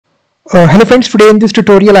Hello friends, today in this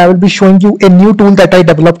tutorial I will be showing you a new tool that I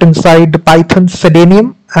developed inside Python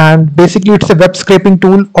Selenium, and basically it's a web scraping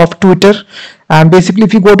tool of Twitter. And basically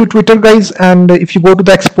if you go to Twitter guys, and if you go to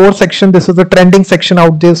the export section, this is the trending section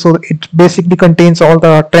out there. So it basically contains all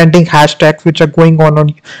the trending hashtags which are going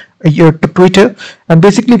on your Twitter. And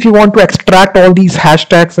basically if you want to extract all these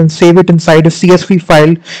hashtags and save it inside a CSV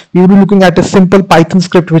file, we will be looking at a simple Python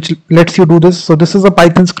script which lets you do this. So this is a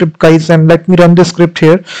Python script guys, and let me run this script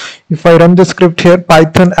here. If I run the script here,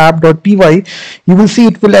 python app.py, you will see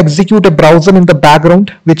it will execute a browser in the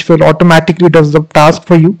background which will automatically does the task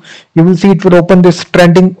for you. You will see it will open this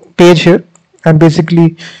trending page here, and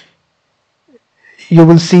basically you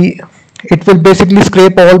will see it will basically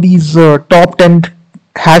scrape all these top 10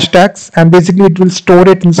 hashtags, and basically it will store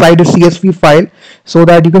it inside a CSV file, so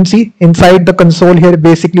that you can see inside the console here.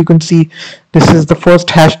 Basically you can see this is the first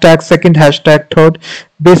hashtag, second hashtag, third.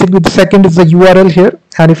 Basically the second is the URL here,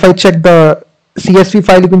 and if I check the CSV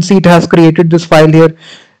file, you can see it has created this file here,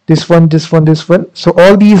 this one, this one, this one. So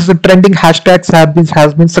all these trending hashtags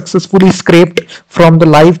has been successfully scraped from the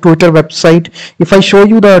live Twitter website. If I show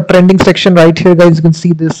you the trending section right here guys, you can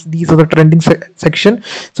see these are the trending section.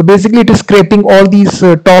 So basically it is scraping all these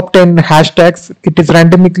top 10 hashtags. It is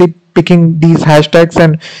randomly picking these hashtags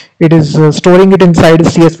and it is storing it inside a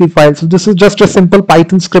CSV file. So this is just a simple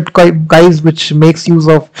Python script guys, which makes use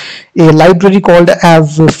of a library called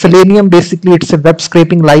as Selenium. Basically it's a web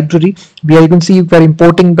scraping library where you can see we're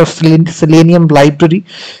importing the Selenium library,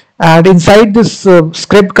 and inside this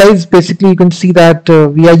script guys, basically you can see that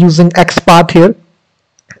we are using XPath here.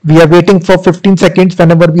 We are waiting for 15 seconds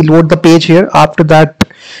whenever we load the page here. After that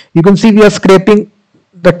you can see we are scraping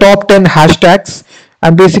the top 10 hashtags.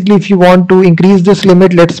 And basically if you want to increase this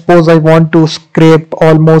limit, let's suppose I want to scrape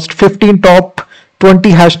almost 15 top 20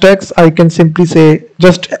 hashtags, I can simply say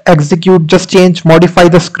just execute, just change, modify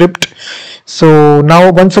the script. So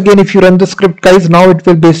now once again if you run the script guys, now it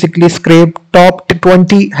will basically scrape top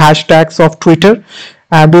 20 hashtags of Twitter,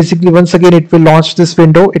 and basically once again it will launch this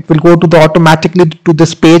window. It will go to the automatically to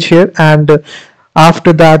this page here, and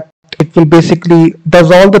after that it will basically does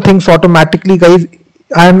all the things automatically guys.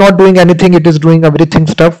 I am not doing anything, it is doing everything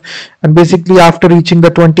stuff. And basically after reaching the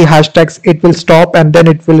 20 hashtags it will stop, and then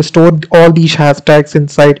it will store all these hashtags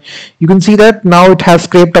inside. You can see that now it has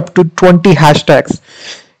scraped up to 20 hashtags.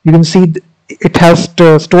 You can see it has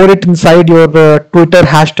to store it inside your Twitter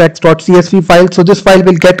hashtags.csv file. So this file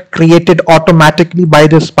will get created automatically by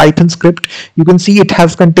this Python script. You can see it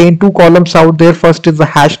has contained two columns out there. First is the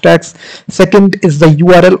hashtags, second is the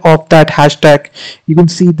URL of that hashtag. You can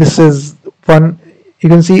see this is one. You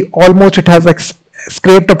can see almost it has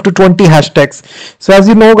scraped up to 20 hashtags. So as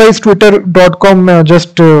you know guys, twitter.com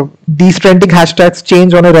these trending hashtags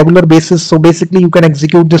change on a regular basis. So basically you can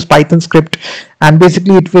execute this Python script, and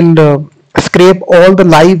basically it will scrape all the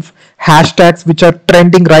live hashtags which are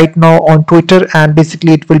trending right now on Twitter, and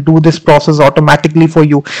basically it will do this process automatically for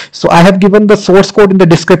you. So I have given the source code in the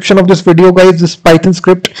description of this video guys, this Python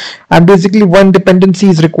script, and basically one dependency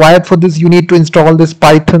is required for this. You need to install this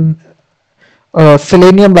Python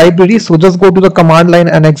Selenium library. So just go to the command line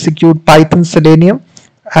and execute Python Selenium,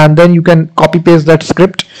 and then you can copy paste that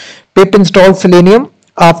script. Pip install Selenium.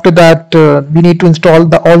 After that we need to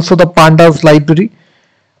install also the Pandas library,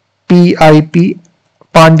 pip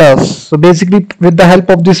Pandas. So basically with the help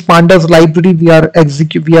of this Pandas library we are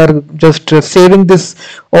just saving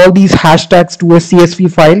all these hashtags to a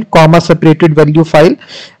CSV file, comma separated value file,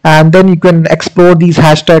 and then you can explore these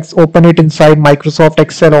hashtags, open it inside Microsoft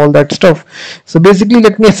Excel, all that stuff. So basically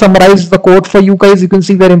let me summarize the code for you guys. You can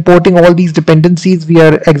see we are importing all these dependencies, we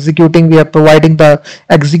are executing, we are providing the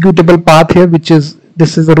executable path here, which is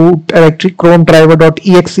this is the root directory chrome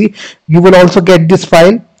driver.exe. You will also get this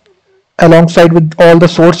file alongside with all the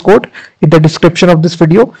source code in the description of this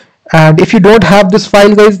video. And if you don't have this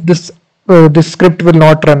file guys, this script will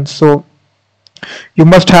not run. So you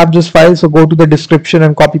must have this file. So go to the description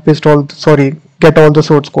and copy paste get all the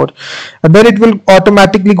source code, and then it will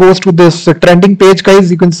automatically goes to this trending page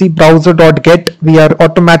guys. You can see browser.get. We are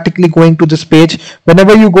automatically going to this page.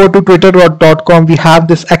 Whenever you go to twitter.com, we have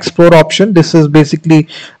this explore option. This is basically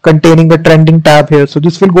containing the trending tab here. So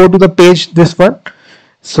this will go to the page, this one.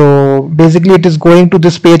 So basically it is going to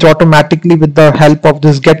this page automatically with the help of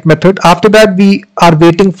this get method. After that we are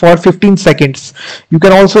waiting for 15 seconds. You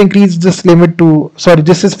can also increase this limit to,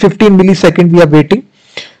 this is 15 milliseconds we are waiting,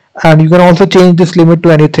 and you can also change this limit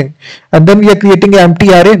to anything. And then we are creating an empty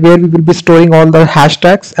array where we will be storing all the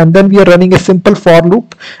hashtags, and then we are running a simple for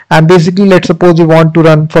loop. And basically let's suppose we want to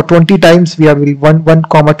run for 20 times, we are 1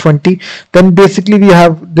 comma 20. Then basically we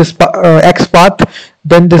have this XPath,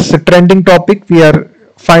 then this trending topic, we are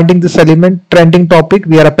finding this element trending topic.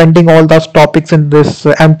 We are appending all those topics in this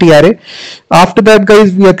empty array. After that,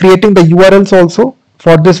 guys, we are creating the URLs also.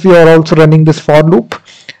 For this, we are also running this for loop,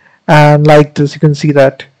 and like this, you can see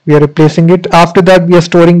that we are replacing it. After that, we are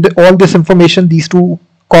storing all this information, these two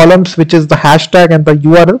columns, which is the hashtag and the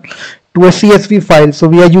URL, to a CSV file. So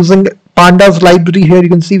we are using Pandas library. Here you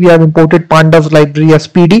can see we have imported Pandas library as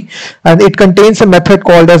PD, and it contains a method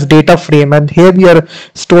called as data frame, and here we are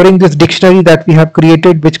storing this dictionary that we have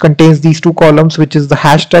created, which contains these two columns, which is the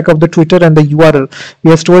hashtag of the Twitter and the URL.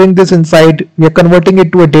 We are storing this inside, we are converting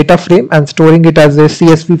it to a data frame and storing it as a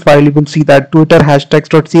CSV file. You will see that Twitter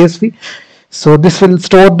hashtags.csv. So this will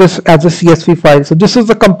store this as a CSV file. So this is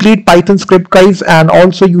the complete Python script, guys, and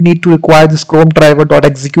also you need to require this Chrome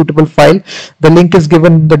driver.executable file. The link is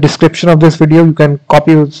given in the description of this video. You can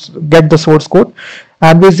copy, get the source code,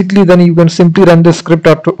 and basically then you can simply run this script.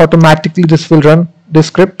 Automatically this will run this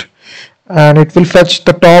script, and it will fetch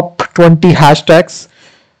the top 20 hashtags.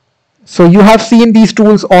 So you have seen these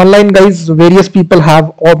tools online, guys. Various people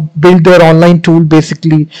have built their online tool.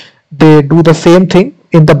 Basically they do the same thing.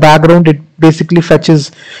 In the background, it basically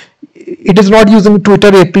fetches, it is not using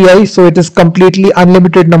Twitter API, so it is completely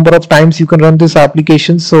unlimited number of times you can run this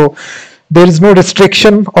application. So there is no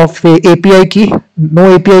restriction of a API key.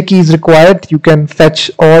 No API key is required. You can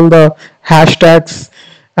fetch all the hashtags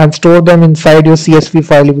and store them inside your CSV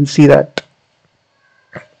file. You will see that.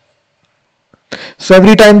 So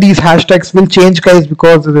every time these hashtags will change, guys,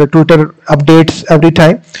 because the Twitter updates every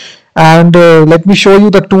time. And let me show you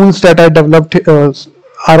the tools that I developed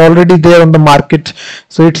are already there on the market.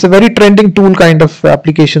 So it's a very trending tool kind of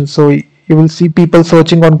application. So you will see people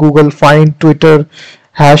searching on Google, find Twitter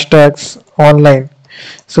hashtags online.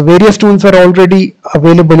 So various tools are already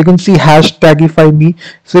available. You can see hashtagify me.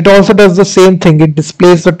 So it also does the same thing. It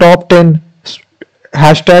displays the top 10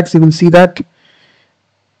 hashtags. You will see that.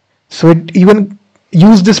 So it even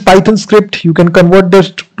use this Python script. You can convert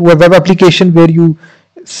this to a web application where you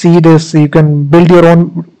see this. You can build your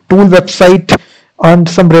own tool website, earn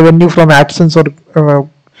some revenue from AdSense or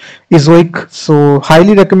Ezoic. So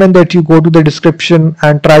highly recommend that you go to the description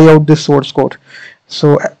and try out this source code.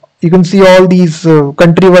 So you can see all these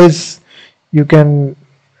country wise, you can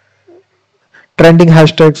trending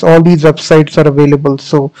hashtags, all these websites are available.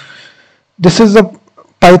 So this is a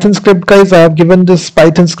Python script, guys. I have given this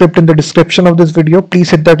Python script in the description of this video.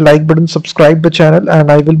 Please hit that like button, subscribe the channel,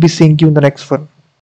 and I will be seeing you in the next one.